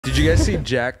Did you guys see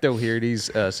Jack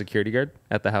Doherty's security guard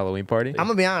at the Halloween party? I'm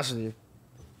gonna be honest with you.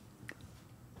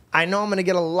 I know I'm gonna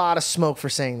get a lot of smoke for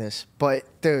saying this, but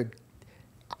dude,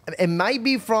 it might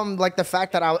be from like the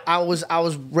fact that I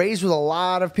was raised with a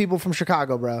lot of people from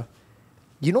Chicago, bro.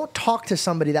 You don't talk to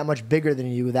somebody that much bigger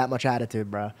than you with that much attitude,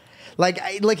 bro. Like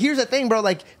here's the thing, bro.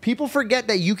 Like people forget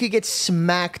that you could get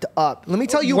smacked up. Let me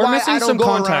tell you why I don't go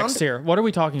around. We're missing some context here. What are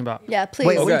we talking about? Yeah, please.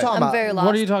 Wait, what are you talking about? I'm very lost.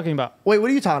 What are you talking about? Wait, what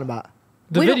are you talking about?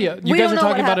 The video. You guys are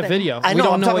talking about a video. I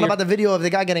know. I'm talking about the video of the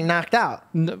guy getting knocked out.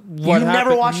 You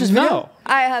never watched this video? No.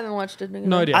 I haven't watched it.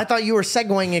 No idea. I thought you were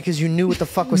segueing it because you knew what the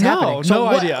fuck was happening. No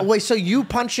idea. Wait, so you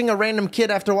punching a random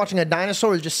kid after watching a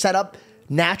dinosaur is just set up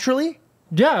naturally?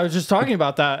 Yeah, I was just talking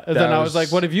about that. And then I was like,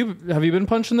 "What have you been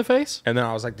punched in the face?" And then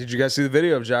I was like, "Did you guys see the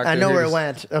video of Jack?" I know where it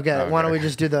went. Okay, why don't we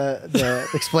just do the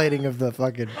explaining of the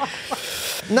fucking?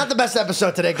 Not the best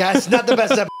episode today, guys. Not the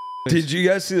best episode. Did you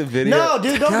guys see the video? No,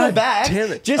 dude, don't go back.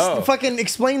 Damn it. Just fucking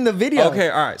explain the video. Okay,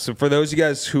 all right. So for those of you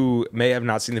guys who may have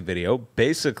not seen the video,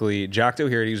 basically, Jack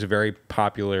Doherty is a very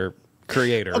popular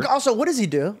creator. Okay, also, what does he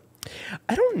do?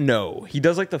 I don't know. He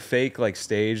does like the fake like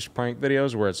stage prank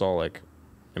videos where it's all like,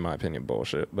 in my opinion,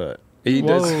 bullshit. But he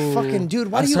does. Fucking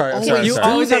dude, why do you always You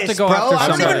always have to go bro? after I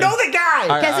don't somebody. even know the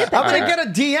guy. I'm gonna get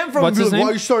a DM from him. Like, why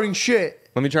are you starting shit?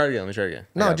 Let me try it again.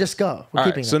 No, just go. We're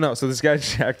keeping it. So this guy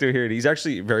Jack Doherty, he's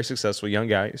actually a very successful young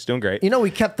guy. He's doing great. You know,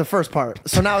 we kept the first part,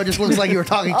 so now it just looks like you were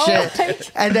talking shit,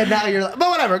 and then now you're like, but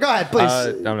whatever. Go ahead, please.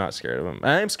 I'm not scared of him.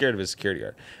 I am scared of his security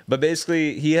guard. But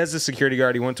basically, he has a security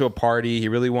guard. He went to a party. He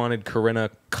really wanted Corinna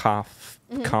Kampf.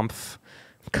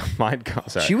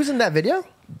 Sorry. She was in that video?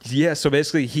 Yeah, so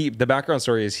basically, the background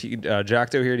story is Jack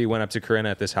Doherty went up to Corinna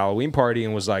at this Halloween party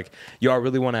and was like, "Yo, I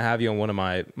really want to have you on one of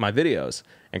my videos."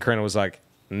 And Corinna was like,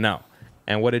 "No."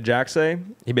 And what did Jack say?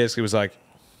 He basically was like,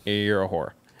 "You're a whore."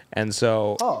 And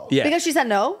so, yeah. Because she said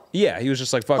no? Yeah, he was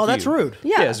just like, "Fuck you." Oh, that's rude.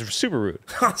 Yeah. It's super rude.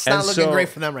 It's not looking great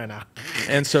for them right now.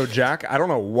 And so Jack, I don't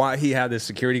know why he had this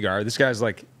security guard. This guy's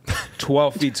like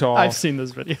 12 feet tall. I've seen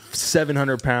this video.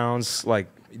 700 pounds, like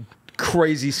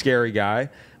crazy scary guy.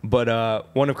 But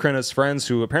one of Corinna's friends,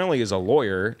 who apparently is a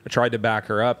lawyer, tried to back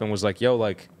her up and was like, "Yo,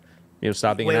 like,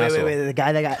 stop being an asshole." Wait. The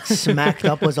guy that got smacked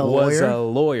up was a lawyer? Was a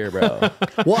lawyer, bro.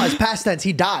 Well, it's past tense.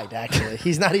 He died, actually.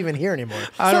 He's not even here anymore.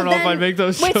 I don't know if I'd make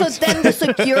those Wait, jokes. so then the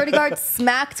security guard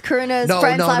smacked Corinna's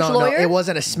friend slash lawyer? No. It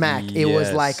wasn't a smack. It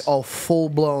was like a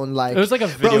full-blown, like... It was like a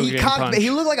video game punch. He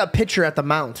looked like a pitcher at the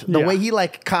mount. The way he,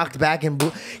 like, cocked back and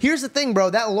blew. Here's the thing, bro.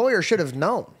 That lawyer should have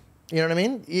known. You know what I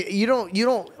mean? You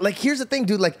don't... Like, here's the thing,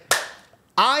 dude. Like,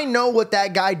 I know what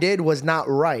that guy did was not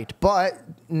right, but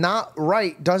not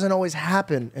right doesn't always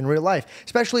happen in real life.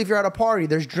 Especially if you're at a party,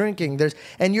 there's drinking,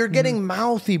 and you're getting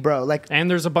mouthy, bro. Like, and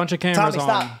there's a bunch of cameras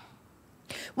Tommy, on. stop.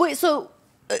 Wait, so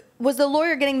was the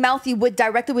lawyer getting mouthy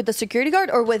directly with the security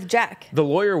guard or with Jack? The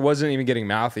lawyer wasn't even getting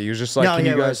mouthy. He was just like, "Can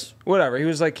you guys..." Whatever. He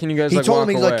was like, "Can you guys, like, walk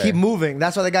away?" He told him, he's like, "Keep moving."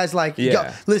 That's why the guy's like, Yeah.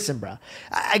 Yo, listen, bro.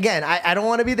 Again, I don't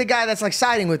want to be the guy that's like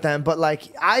siding with them, but like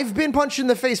I've been punched in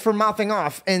the face for mouthing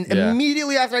off, and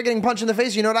immediately after I getting punched in the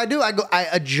face, you know what I do? I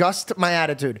adjust my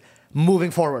attitude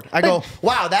moving forward. I go,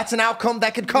 "Wow, that's an outcome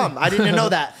that could come. I didn't know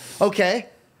that." Okay.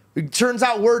 It turns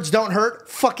out words don't hurt.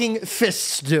 Fucking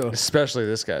fists do. Especially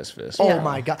this guy's fist. Oh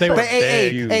my God. They were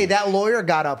hey, that lawyer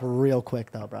got up real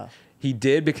quick though, bro. He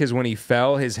did, because when he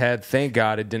fell, his head, thank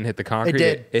God, it didn't hit the concrete.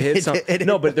 did. It hit It some. did. It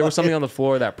No, hit but there was something on the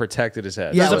floor that protected his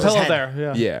head. Yeah, There's it a was his pillow head.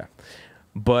 there. Yeah. Yeah.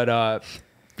 But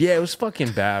yeah, it was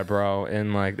fucking bad, bro.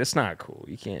 And like, that's not cool.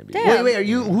 You can't be. Damn. Wait,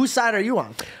 whose side are you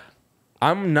on?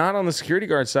 I'm not on the security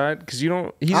guard side, because you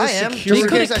don't. He's I a am. security Just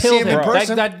Could because have I see killed him in him.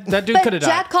 person. That dude But could have died.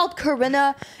 Jack called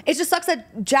Corinna. It just sucks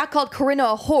that Jack called Corinna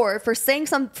a whore for saying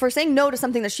no to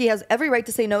something that she has every right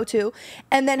to say no to,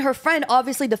 and then her friend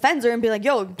obviously defends her and be like,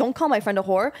 "Yo, don't call my friend a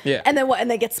whore." Yeah. And then what? And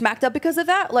they get smacked up because of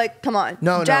that? Like, come on,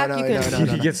 No, Jack, no, you no, can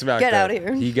no. He gets back. Get up. out of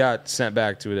here. He got sent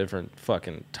back to a different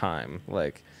fucking time.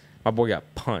 Like, my boy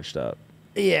got punched up.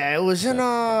 Yeah, it was in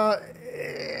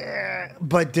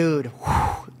but dude,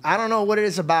 I don't know what it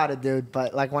is about it, dude.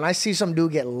 But like when I see some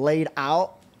dude get laid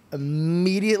out,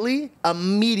 immediately,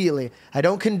 I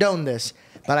don't condone this,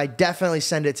 but I definitely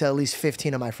send it to at least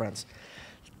 15 of my friends.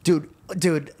 Dude,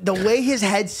 the way his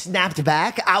head snapped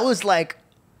back, I was like,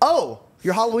 "Oh,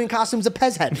 your Halloween costume's a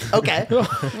Pez head." Okay.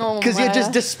 Because you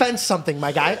just dispensed something,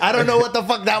 my guy. I don't know what the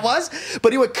fuck that was,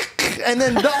 but he went, and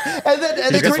then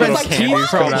Corinna's like, candy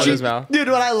coming out of his mouth. dude,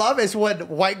 what I love is when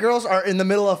white girls are in the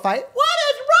middle of a fight. What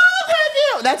is wrong with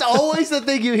you? That's always the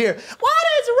thing you hear. What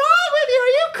is wrong with you? Are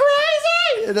you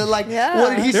crazy? And then like,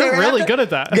 what did he say? They're right really after? good at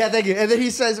that. Yeah, thank you. And then he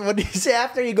says, what did he say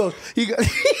after? He goes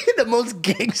the most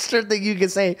gangster thing you can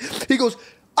say. He goes,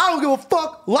 "I don't give a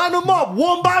fuck. Line them up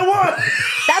one by one."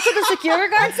 That's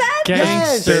security guard said?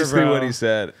 Gangster, Basically bro. what he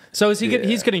said. So is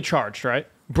he's getting charged, right?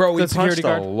 Bro, we The security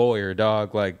punched a guard? lawyer,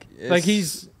 dog. Like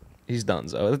he's done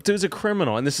so. The dude's a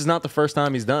criminal, and this is not the first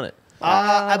time he's done it.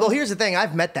 Well, here's the thing.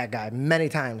 I've met that guy many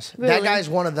times. That Really? guy's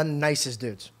one of the nicest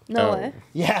dudes. No Oh. way.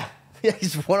 Yeah. Yeah,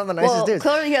 he's one of the nicest Well, dudes.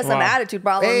 clearly he has some Wow. attitude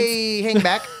problems. Hey, hang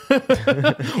back.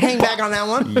 Hang back on that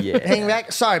one. Yeah. Hang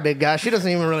back. Sorry, big guy. She doesn't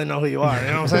even really know who you are. You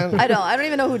know what I'm saying? I don't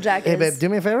even know who Jack Hey, is. babe, do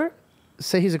me a favor.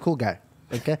 Say he's a cool guy.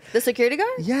 Okay? The security guard?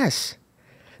 Yes.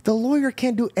 The lawyer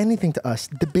can't do anything to us.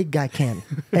 The big guy can.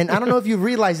 And I don't know if you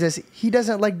realize this. He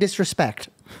doesn't like disrespect.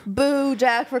 Boo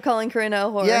Jack for calling Karina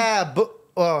a whore. Yeah, but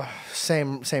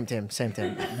same team.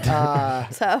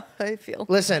 That's how I feel.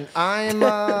 Listen, I'm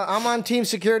on team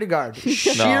security guard.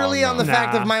 Sheerly on the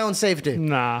fact of my own safety.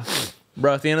 Nah.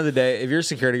 Bro, at the end of the day, if you're a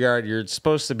security guard, you're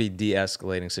supposed to be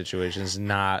de-escalating situations,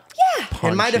 not punching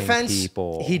In my defense,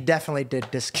 people. he definitely did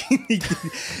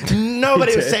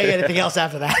Nobody was saying anything else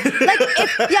after that.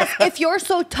 If you're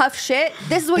so tough shit,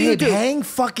 this is what you Babe, do. hang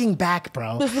fucking back,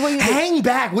 bro. This is what you do. Hang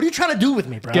back. What are you trying to do with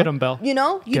me, bro? Get him, Bell. You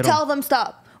know, you Get 'em. tell them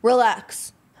stop,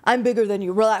 relax. I'm bigger than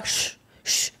you. Relax. Shh,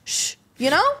 shh, shh. You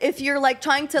know, if you're like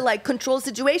trying to like control the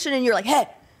situation and you're like, hey,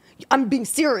 I'm being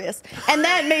serious, and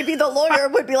then maybe the lawyer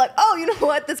would be like, oh, you know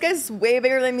what? This guy's way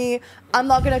bigger than me. I'm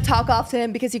not gonna talk off to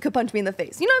him because he could punch me in the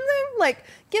face. You know what I'm saying? Like,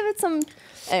 give it some.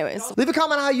 Anyways, Leave a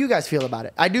comment on how you guys feel about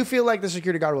it. I do feel like the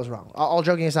security guard was wrong. All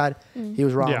joking aside, he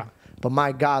was wrong. Yeah. But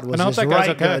my God, was And I hope this that guy's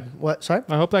right okay. good? What? Sorry?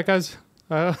 I hope that guy's.